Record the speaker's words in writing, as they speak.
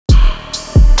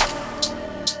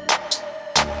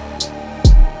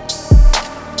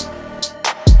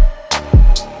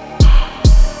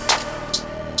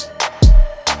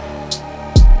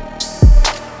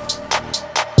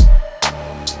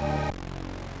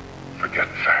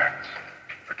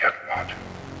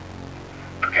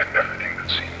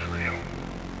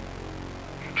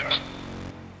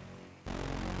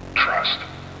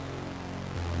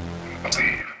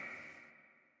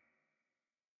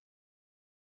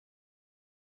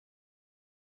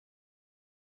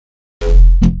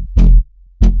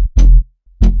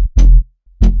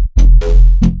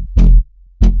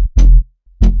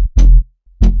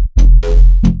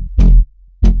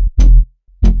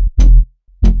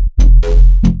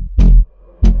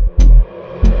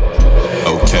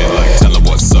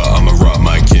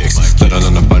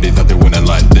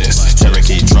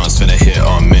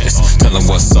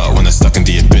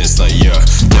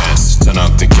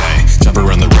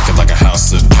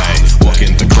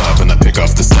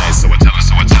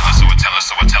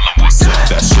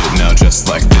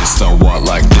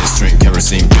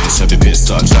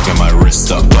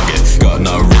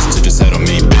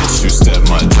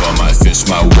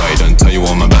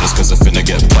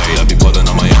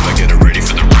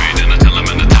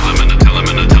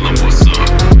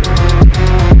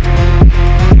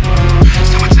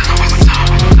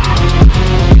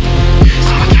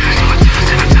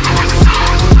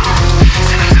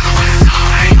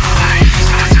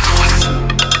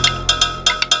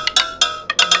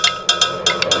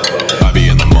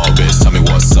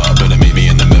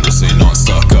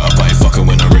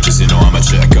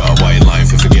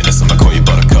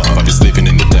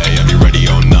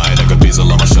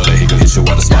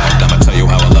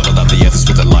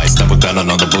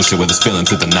push it with this feeling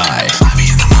through the night. I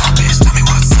be in the mall, bitch, tell me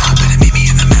what's up. Better meet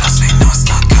me in the middle, say no, it's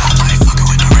not good. I ain't fucking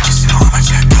with no Reggie, so I'm a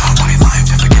check out. White line,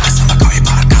 feel forgiveness, I'ma call you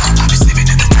buttercup. I be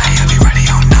sleeping in the day, I be ready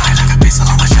all night. Like a beast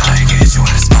on my shoulder, I can hit you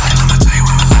with a spine. I'ma tell you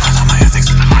where my life is, all my ethics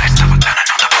with the lights. Never turning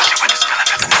on the bullshit with this feeling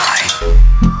through the night.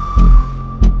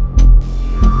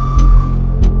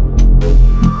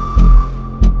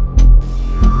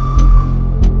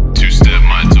 Two-step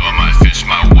my door, I might fish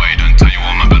my way. Don't tell you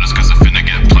all my battles cause I finna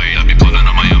get played. I be plotting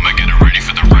on my own, I get it ready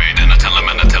for the raid. And I tell him,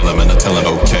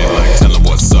 okay, like tell him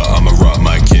what's up, I'ma rock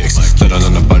my kicks. Let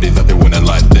on the body that they winning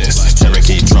like this.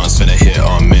 Cherokee drums finna hit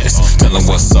or miss. Tell them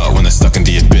what's up when they're stuck in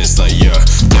the abyss. Like yeah,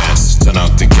 dance, turn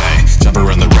up the game. Jump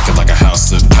around the record like a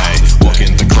house of pain. Walk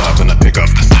in the club and I pick up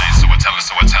the stain. So I tell him,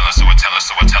 what's up. So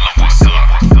I tell him what's up.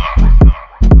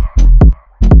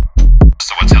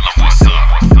 So I tell him what's up.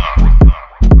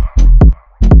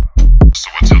 So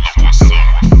I tell him what's up.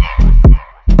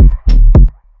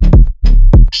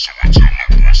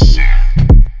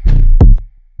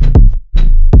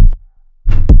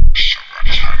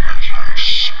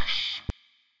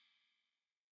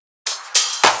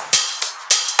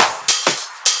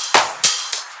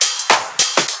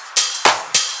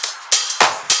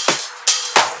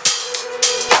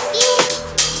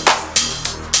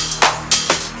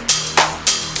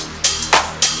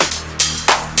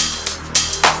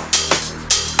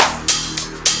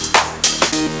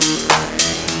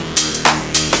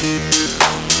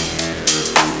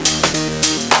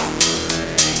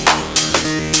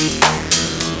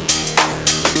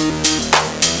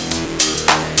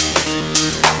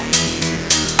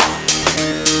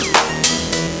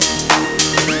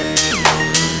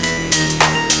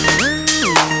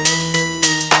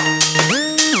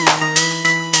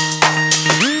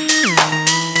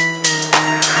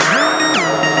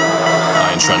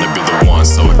 Trying to be the one,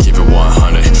 so I keep it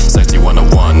 100. Safety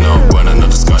 101, no running, no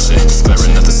discussion.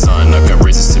 Glaring at the sun, I got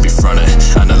reasons to be fronted.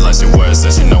 Analyze your words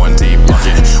as you know in deep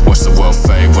bucket. Watch the world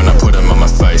fade when I put them on my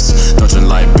face. Dodging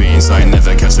light beams, I ain't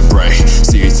never catch a break.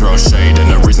 See you throw shade and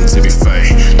no reason to be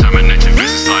fake. Terminating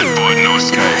business line, boy, no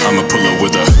escape. I'm a puller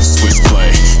with a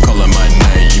switchblade. Calling my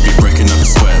name, you be breaking up a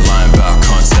sweat line. Bout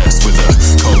contest with a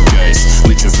cold gaze.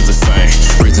 Leeching for the fame,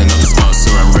 breathing up the smoke, so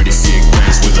I'm ready for your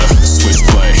gaze with a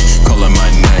switchblade. Calling my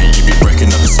name, you be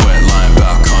breaking up the sweat line.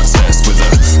 Bout contest with a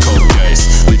cold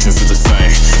gaze. Leeching for the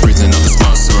fame, breathing up the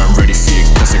smoke, so I'm ready for you.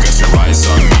 Cause I got your eyes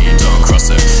on me, don't cross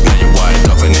it. Now you're wide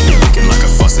open and you're leaking like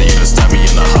a faucet. You just stab me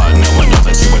in the heart, now I know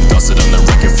that you endorsed it. On the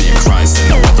record for your cries, there's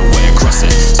no other way across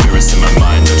it. Spirits in my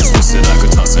mind, I just wish that I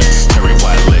could toss it. Cherry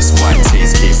white lips, white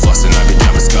teeth, keep flossing. I be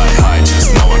down with sky high,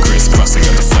 just know I'm crisscrossing.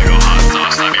 Got the flag on hot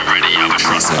thoughts, I be ready, I be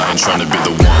trusting. I ain't trying to be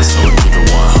the one, so I keep it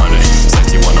 100.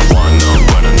 Safety 101, no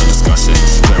running, no discussion.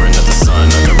 Glaring at the sun,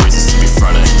 I got reasons to be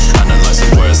fronted.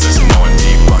 Analyzing words as you know in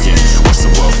deep bucket. Watch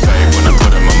the world fade when I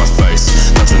put them on my face.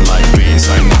 Dodging light beams,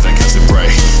 I ain't never catch a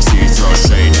break. See you throw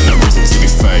shade and no reason to be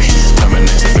fake.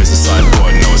 Terminating business line,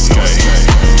 boy, no escape.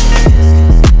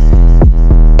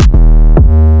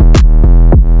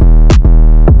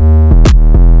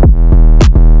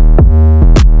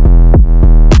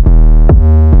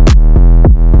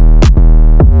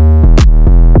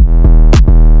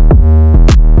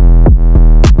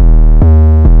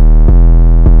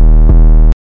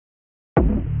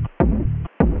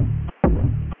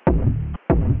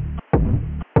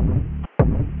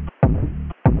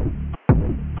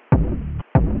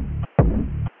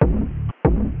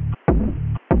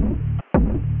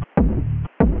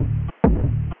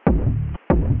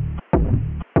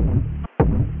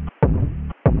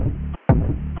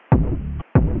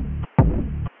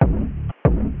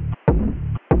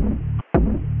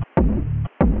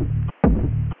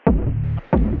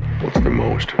 What's the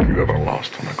most you've ever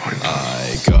lost on a coin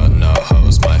toss? I got no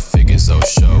hose, my figures all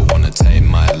show. Wanna take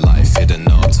my life, hit an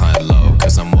all-time low.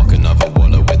 Cause I'm walking over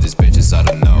water with these bitches I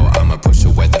don't know. I'ma push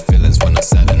away the feelings when I'm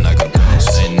sad and I got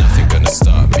ghosts. Ain't nothing gonna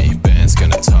stop me, band's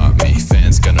gonna top me.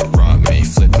 Fans gonna rock me,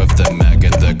 flip of the mag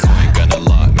and the coin gonna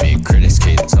lock me. Critics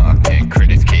keep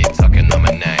talking on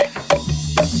my name.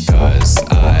 Cause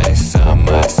I found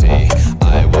my feet,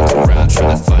 I walk around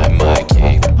trying to find my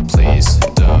key. Please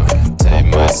don't take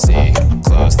my seat.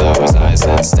 Close those eyes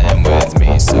and stand with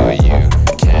me so you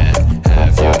can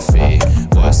have your feet.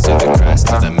 Watch to the cracks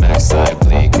to the max I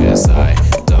bleed. Cause I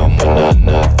don't want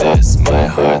none of this. My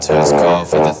heart turns cold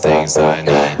for the things I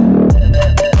need.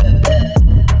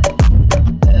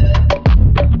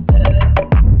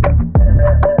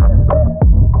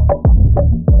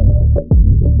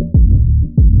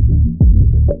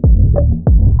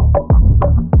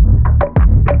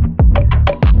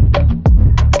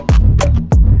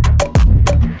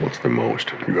 What's the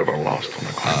most you've ever lost on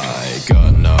a coin toss?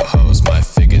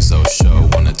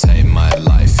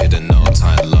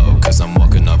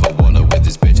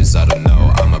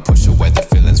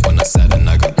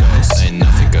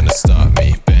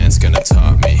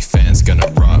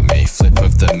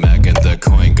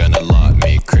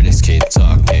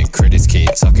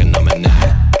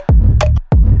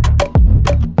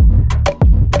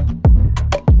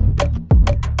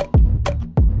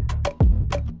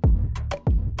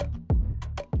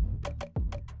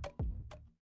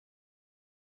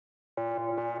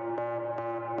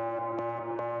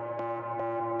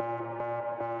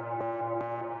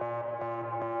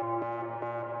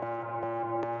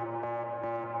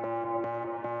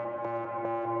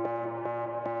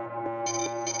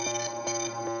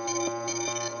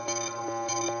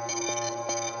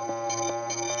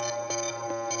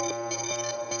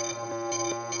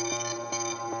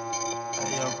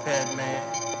 Pat, man.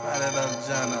 Fire that other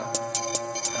John up.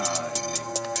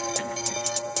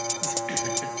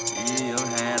 Yeah, I'm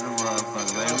had a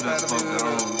motherfucker, man. We done smoked the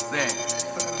whole set.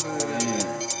 Yeah.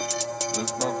 We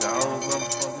smoked the whole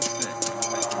motherfucking set.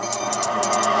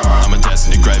 I'm a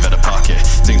destiny grave at a pocket.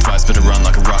 Think twice, better run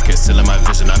like a rocket. Still in my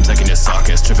vision, I'm taking your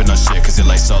sockets. Tripping on shit, cause you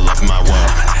lay so love in my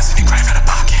world. I'm a destiny grave at a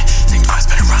pocket. Think twice,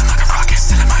 better run like a rocket.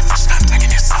 Still in my vision, I'm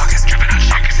taking your sockets. Tripping on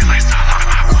shit, cause you lay so love in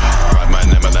my world. Write my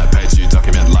name on that page, you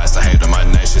document lies. I hate on my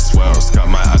nation swirls. Got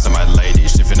my eyes on my lady.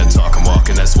 Shifting and talk, I'm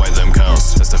walking, that's why them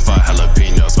curls. Testify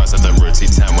jalapenos, spice of the root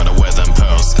T10 when I wear them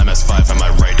pearls. MS5 on my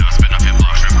radar, spin up your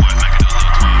block, strip white, make it a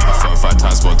low 4 or 5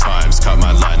 times more times. Cut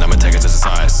my line, I'ma take it to the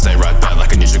side. Stay right back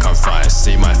like a ninja can't fight.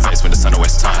 See my face when the sun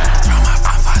wastes time. Throw my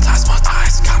phone 5 times more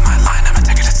times. Cut my line, I'ma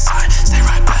take it to the side. Stay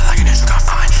right back like a ninja can't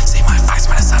fight. See my face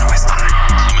when the sun wastes time.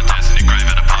 I'm a destiny grave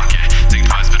at a pocket.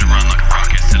 Think twice, better run like a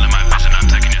rocket. Still in my vision, I'm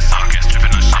taking your sockets.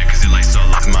 Tripping on shit, cause you lay so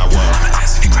love in my world. I'm a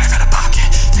destiny grave at a pocket.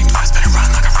 Think twice, better run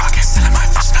like a rocket. Still in my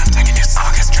vision, I'm taking your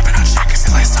sockets. Tripping on shit, cause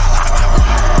you lay so love in my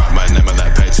world. Write my name on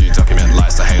that page, you document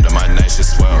lies. I hate on my nation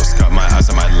swirls. Got my eyes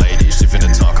on my lady. Shifting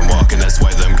and talk, I'm walking, that's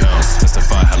why them girls.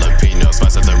 Testify jalapenos,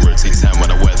 spice of the root T10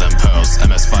 when I wear them pearls.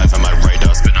 MS5 on my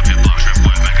radar, spin up your block, strip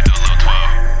white, make it a low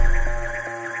 12.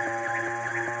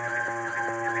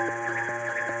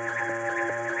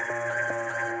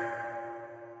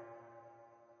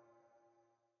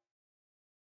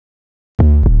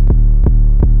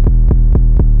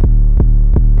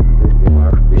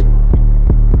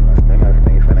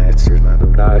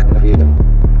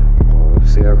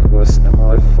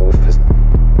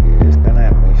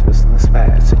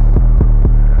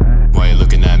 Why you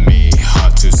looking at me?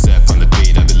 Hard to step on the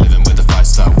beat. I've been living with a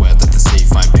 5-star weather at the sea.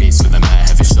 Find peace with a man,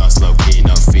 heavy shots, low key,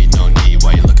 no feet, no knee.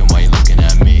 Why you looking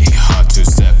at me? Hard to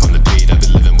step on the beat. I've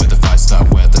been living with a 5-star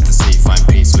weather at the sea. Find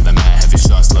peace with a man, heavy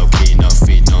shots, low key, no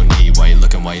feet, no knee. Why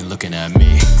you looking at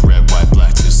me? Red, white,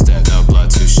 black, 2-step, no blood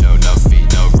to show, no feet,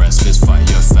 no rest. Fist fight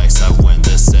your face. I win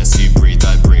this test. You breathe,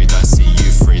 I see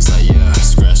you freeze. Like yeah,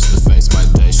 scratch to the face, my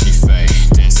day she fade.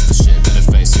 Dance to the shit, better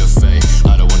face your fate.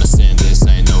 I don't wanna stand this,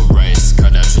 ain't no race.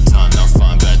 Cut out your tongue, I'll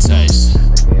find bad taste.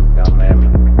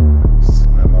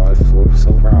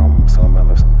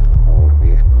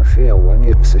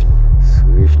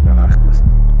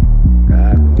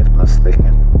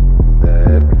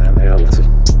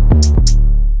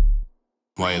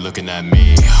 Why you looking at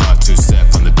me? Hard to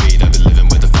step on the beat. I've been living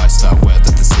with a 5-star weather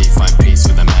at the sea. Find peace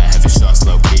with a man, heavy shots,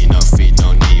 low key, no feet,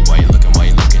 no knee. Why you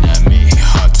looking at me?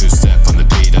 Hard to step on the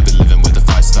beat. I've been living with a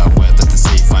 5-star weather at the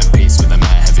sea. Find peace with a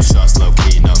man, heavy shots, low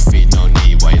key, no feet, no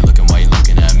knee. Why you looking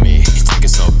at me? You take it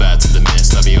so bad to the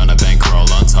mist. I'll be on a bankroll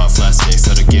on top, flat 6.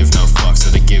 So to give no fucks, so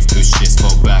to give 2 shits.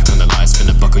 Fall back on the line, spin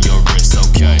a buckle your wrist,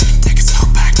 okay? Take it so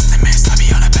back to the mist. I'll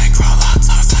be on a bankroll on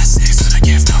top, flat 6. So to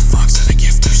give no fucks, so to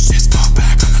give 2 shits. Fall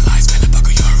back on the line, spin a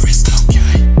buckle your wrist,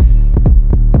 okay?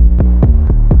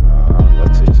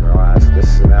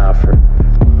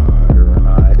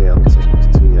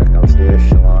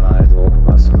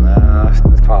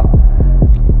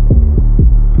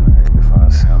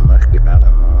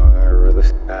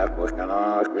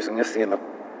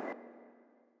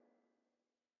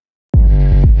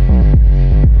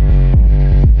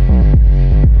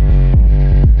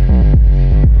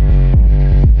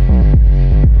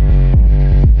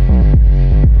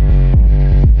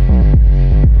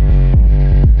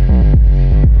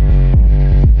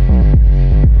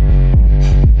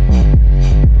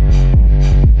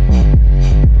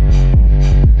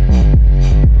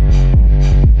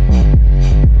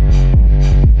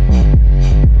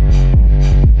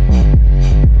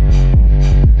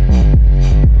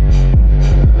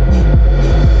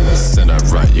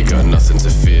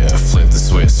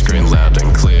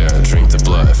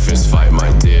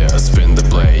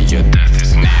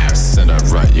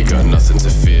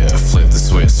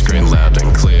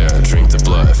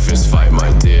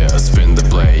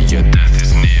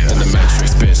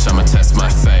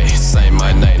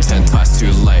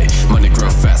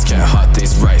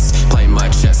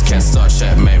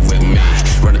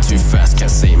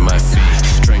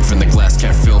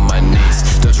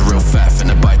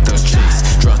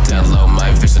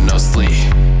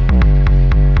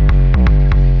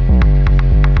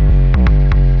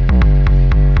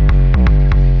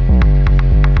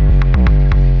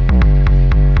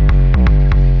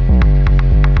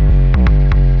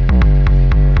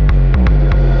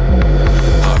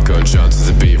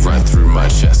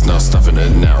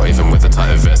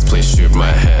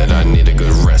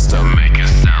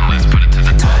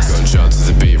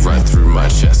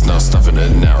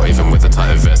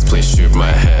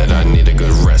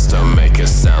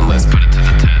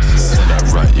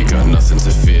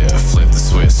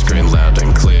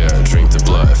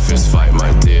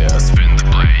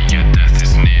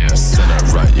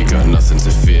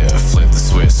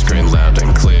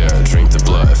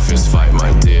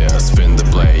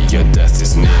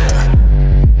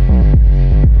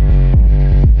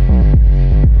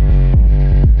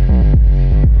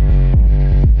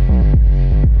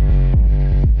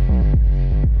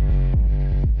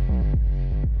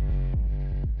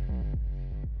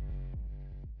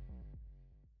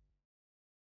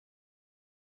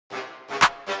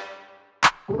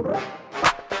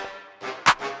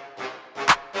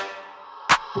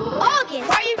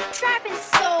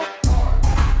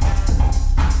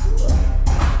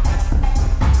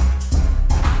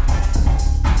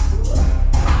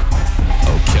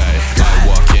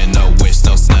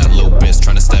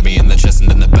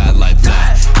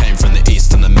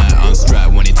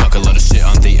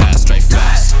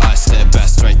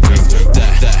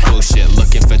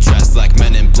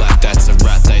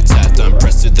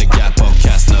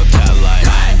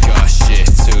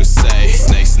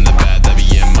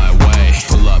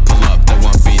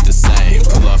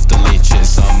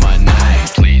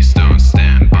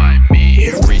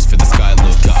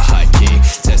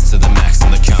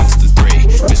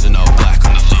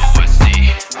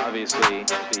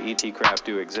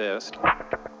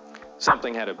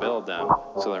 building had to build them,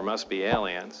 so there must be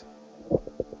aliens.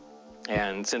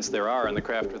 And since there are, and the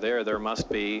craft are there must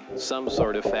be some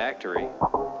sort of factory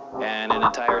and an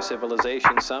entire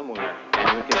civilization somewhere.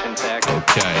 And in fact,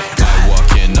 okay, I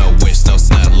walk in, no wish, no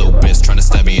snap, little bitch trying to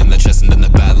stab me in the chest and in the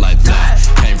back like that.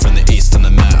 Came from the east on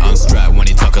the mat, unstrapped when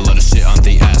he talk a lot of shit on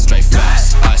the ass, straight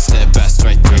fast. I step back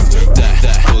straight through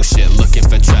that bullshit, looking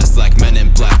for traps like men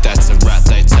in black. That's a rat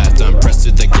they tapped, I'm pressed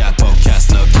to the gap, oh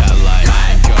cast no cat light.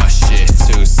 I ain't got shit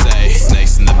to say.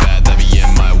 Snakes in the bed, they be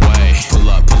in my way. Pull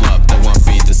up, they won't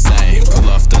be the same. Pull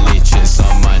off the leeches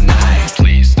on my name.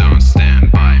 Please don't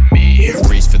stand by me.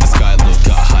 Reach for the sky, look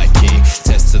at high key.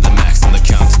 Test to the max on the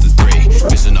count to the 3.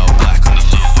 Vision all black on the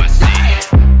low SD.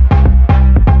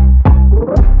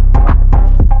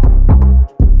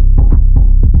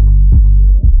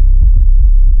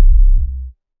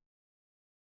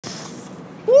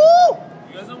 Woo!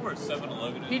 You guys know where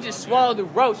 7-Eleven is? He just swallowed the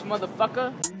roast,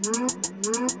 motherfucker.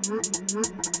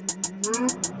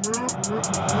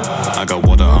 I got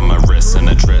water on my wrist and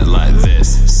a drip like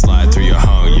this. Slide through your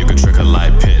home, you can trick a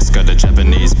light piss. Got the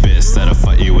Japanese bits that'll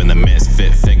fight you in the midst.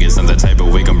 Fit fingers on the table,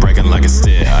 we gon' break it like a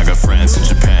steer. I got friends in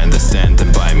Japan, they're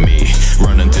standing by me.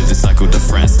 Running through the cycle to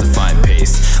France to find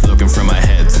peace. Looking from my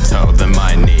head to toe, then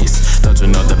my knees.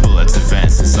 Dodging all the bullets,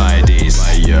 advance anxieties.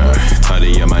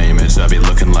 Tidy up my image, I be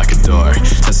looking like a door.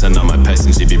 Testing on my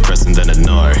patience, she be pressing then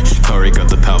ignore. Corey got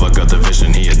the power, got the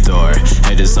vision he adore.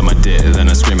 Haters on my dick, then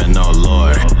I'm screaming, oh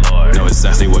Lord. Know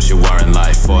exactly what you are in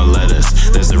life, 4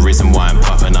 letters. There's a reason why I'm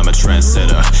popping, I'm a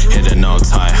trendsetter. Hitting all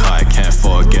tie high, can't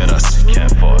forget us.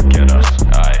 Can't forget us,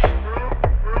 aye.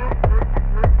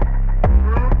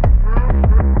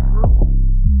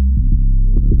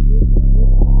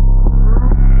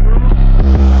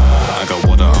 I got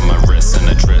water on my wrist and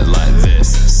a drip like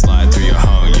this. Slide through your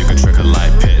home, you can trick a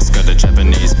light piss. Got the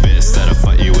Japanese bits that'll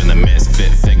fight you in the midst.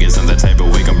 Fit fingers on the table,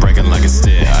 we gon' break it like a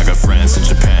steer. I got friends in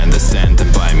Japan, they're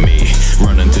standing by me.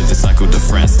 Running through the cycle to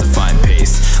France to find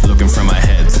peace. Looking from my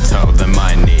head to toe, then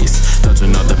my knees.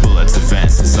 Dodging all the bullets,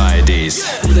 advance anxieties.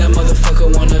 Who that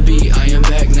motherfucker wanna be? I am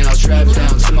back now, strapped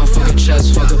down to my fucking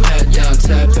chest, fuck a pat down,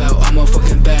 tap out on my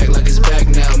fucking back like it's back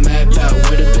now. Map out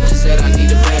where the bitches at, I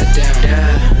need a pat down.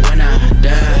 Die when I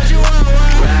die,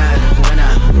 ride when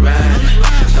I ride.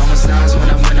 Throwing signs when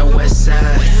I'm in the west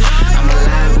side. I'm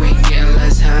alive, we ain't getting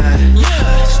less high.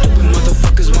 Stupid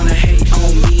motherfuckers wanna hate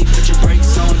on me. Put your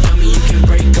brakes on, dummy, you can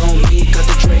break on me. Got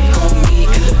the Drake on me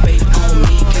and the bait on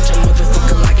me. Catch a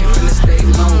motherfucker like him in the state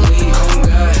lonely. Oh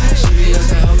God, she be on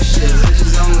some whole shit.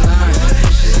 Bitches online,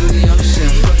 fishes in the ocean.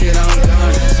 Fuck it, I'm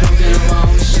gone. Smoking on my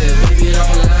own shit. Baby,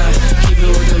 don't lie, keep it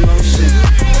with the motion.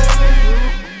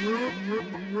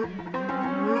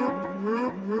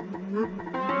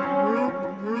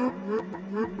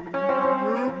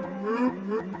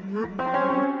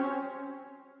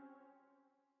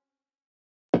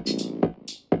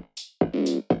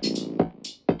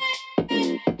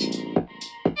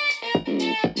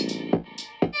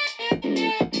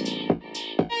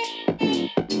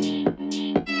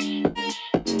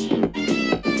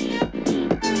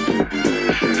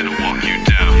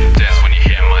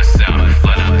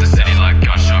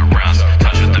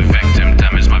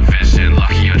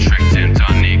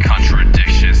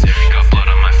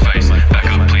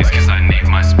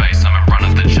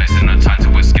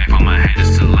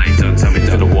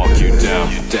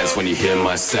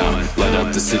 Light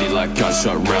up the city like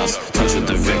gunshot rounds. Touch with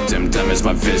the victim, damage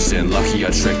my vision. Lucky I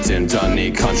tricked him, don't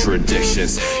need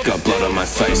contradictions. Got blood on my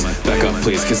face, back up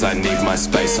please cause I need my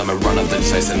space. I'm a run of the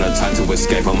chase and no time to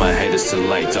escape. All my haters too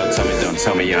late, don't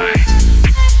tell me I.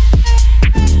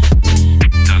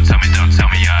 Don't tell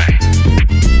me I.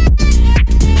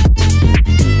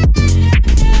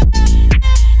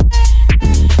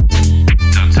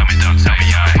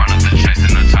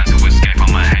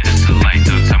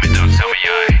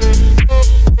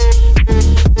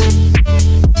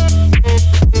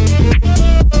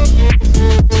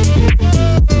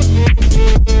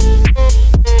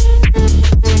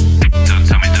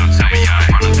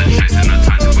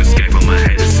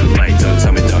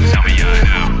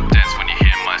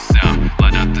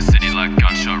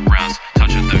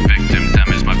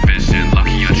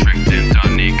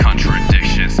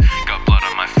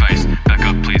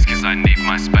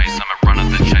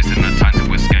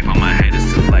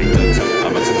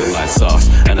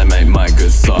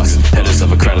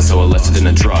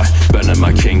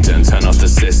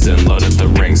 Loaded the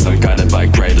rings, I'm guided by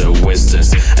greater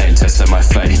wisdoms. Ain't testing my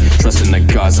fate, trusting chasing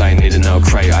the gods, I ain't need no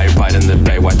crate. I ride in the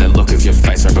bay, wipe the look of your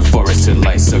face right before it's too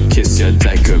late. So kiss your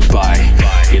day goodbye.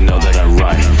 You know that I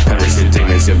write, perish your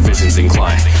demons, your visions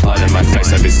incline. Light in my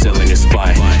face, I'd be still in your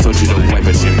spine. Told you to wait,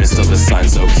 but you missed all the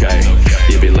signs, okay.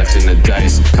 You'd be left in the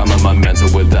days, come on my mental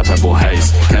with that purple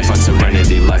haze. Can't find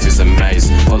serenity, life is a maze.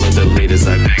 Follow the leaders,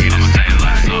 I beg you to stay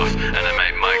lights off, and I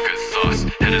make my good thoughts.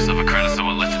 Headers of a credit, so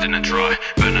I left it in a dry.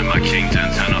 Burning my kingdom,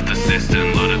 turn off the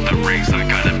system. Loaded the rings, I'm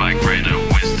guided by greater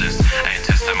wisdom. Ain't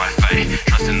testing my fate,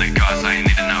 trusting the gods, I ain't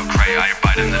needing no cray. I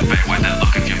abide in the bay, wipe that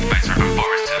look of your face right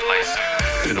before it's too late.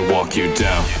 So gonna walk you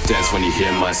down, dance when you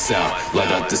hear my sound.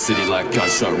 Light up the city like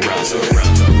gunshot rounds.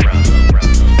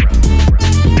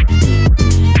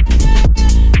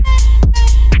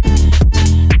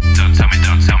 Don't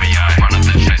tell me I run up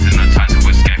the chase in no time to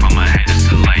escape. All my haters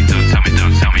too late. Don't tell me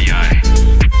I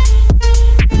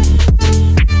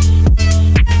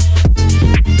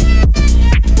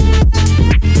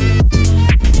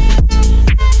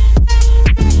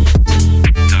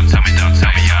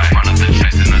run up the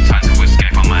chase in no time to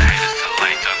escape. All my haters too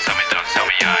late. Don't tell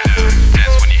me I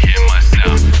dance when you hear my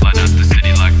sound. Light up the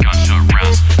city like gunshot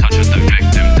rounds. Touch with the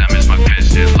victim, damage my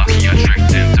vision. Lucky I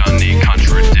tricked him, don't need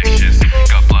contradictions.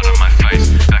 Got blood on my face,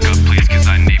 back up please cause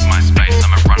I need my space.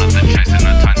 I'ma run up the chase and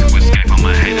no time to escape. All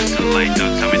my haters too late.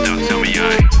 Don't tell me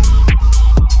I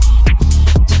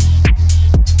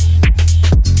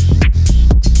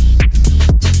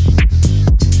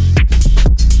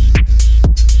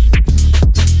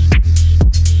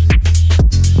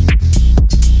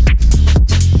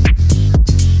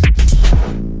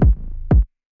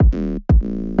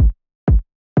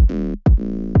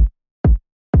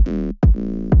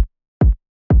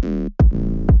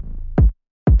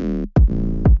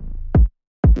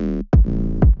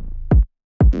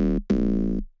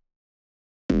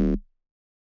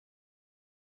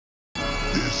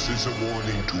This is a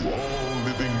warning to all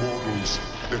living mortals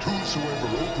that whosoever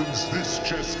opens this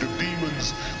chest of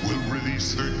demons will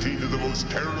release 13 of the most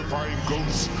terrifying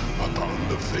ghosts upon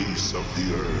the face of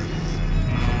the earth.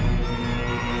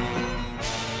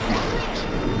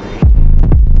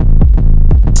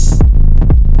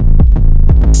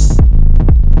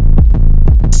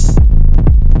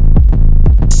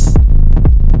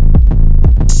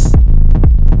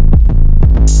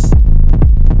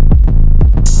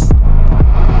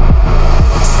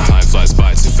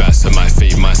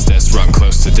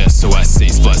 To death, so I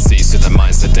seize blood, sees to the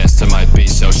minds that death to my beat.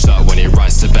 Shell shot when he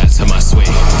rise to bat to my sweet.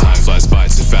 Time flies by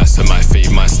too fast to my feet.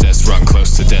 My steps run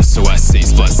close to death, so I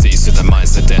seize blood, sees to the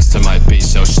minds that death to my beat.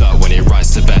 Shell shot when he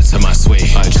rise to bat to my sweet.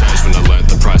 I changed when I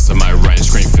learned the price of my range.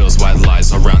 Green fields, white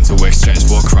lies, around to exchange.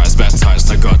 War cries,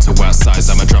 baptized, I got to outsize.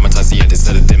 I'ma dramatize the end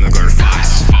instead of dim and glorify.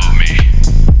 For me,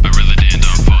 I really didn't,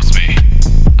 don't force me.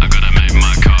 I gotta make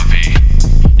my coffee.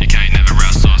 You can't never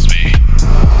outsource me.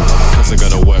 Cause I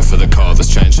gotta work for the call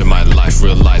that's changing my life.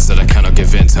 Realize that I cannot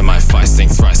give in to my fights.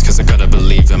 Think thrice cause I gotta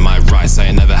believe in my rights. I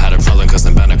ain't never had a problem cause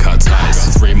I'm bound to cut ties.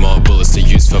 Got 3 more bullets to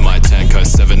use for my 10.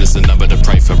 Cause 7 is the number to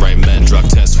pray for right men. Drug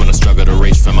tests when I struggle to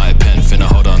reach for my pen. Finna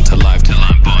hold on to life till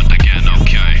I'm born again,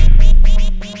 okay.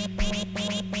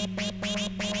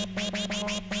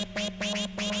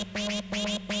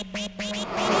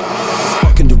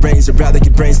 Deranged, I'd rather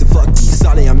get brains than fuck you.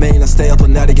 Sorry, I mean, I stay up all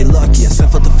night to get lucky. I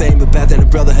sent for the fame, but back then a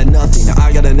brother had nothing. Now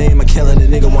I got a name, I can't let a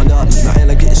nigga one up me. Now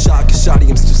and I'm getting shot, cause shotty,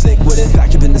 I'm still sick with it.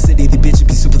 Back up in the city, the bitch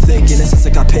be super thick. And since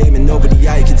I got payment, nobody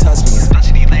out can touch me.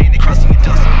 Especially lane, they crusty and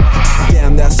dusty.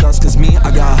 Damn, that sucks, cause me, I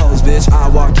got hoes, bitch. I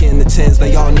walk in the 10s,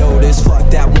 they all know this.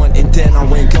 Fuck that one, and then I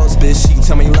went ghost, bitch. She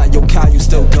tell me like, yo, Kyle, you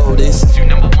still go this. You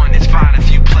number one, it's fine if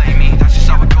you play me. That's just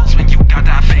how it goes.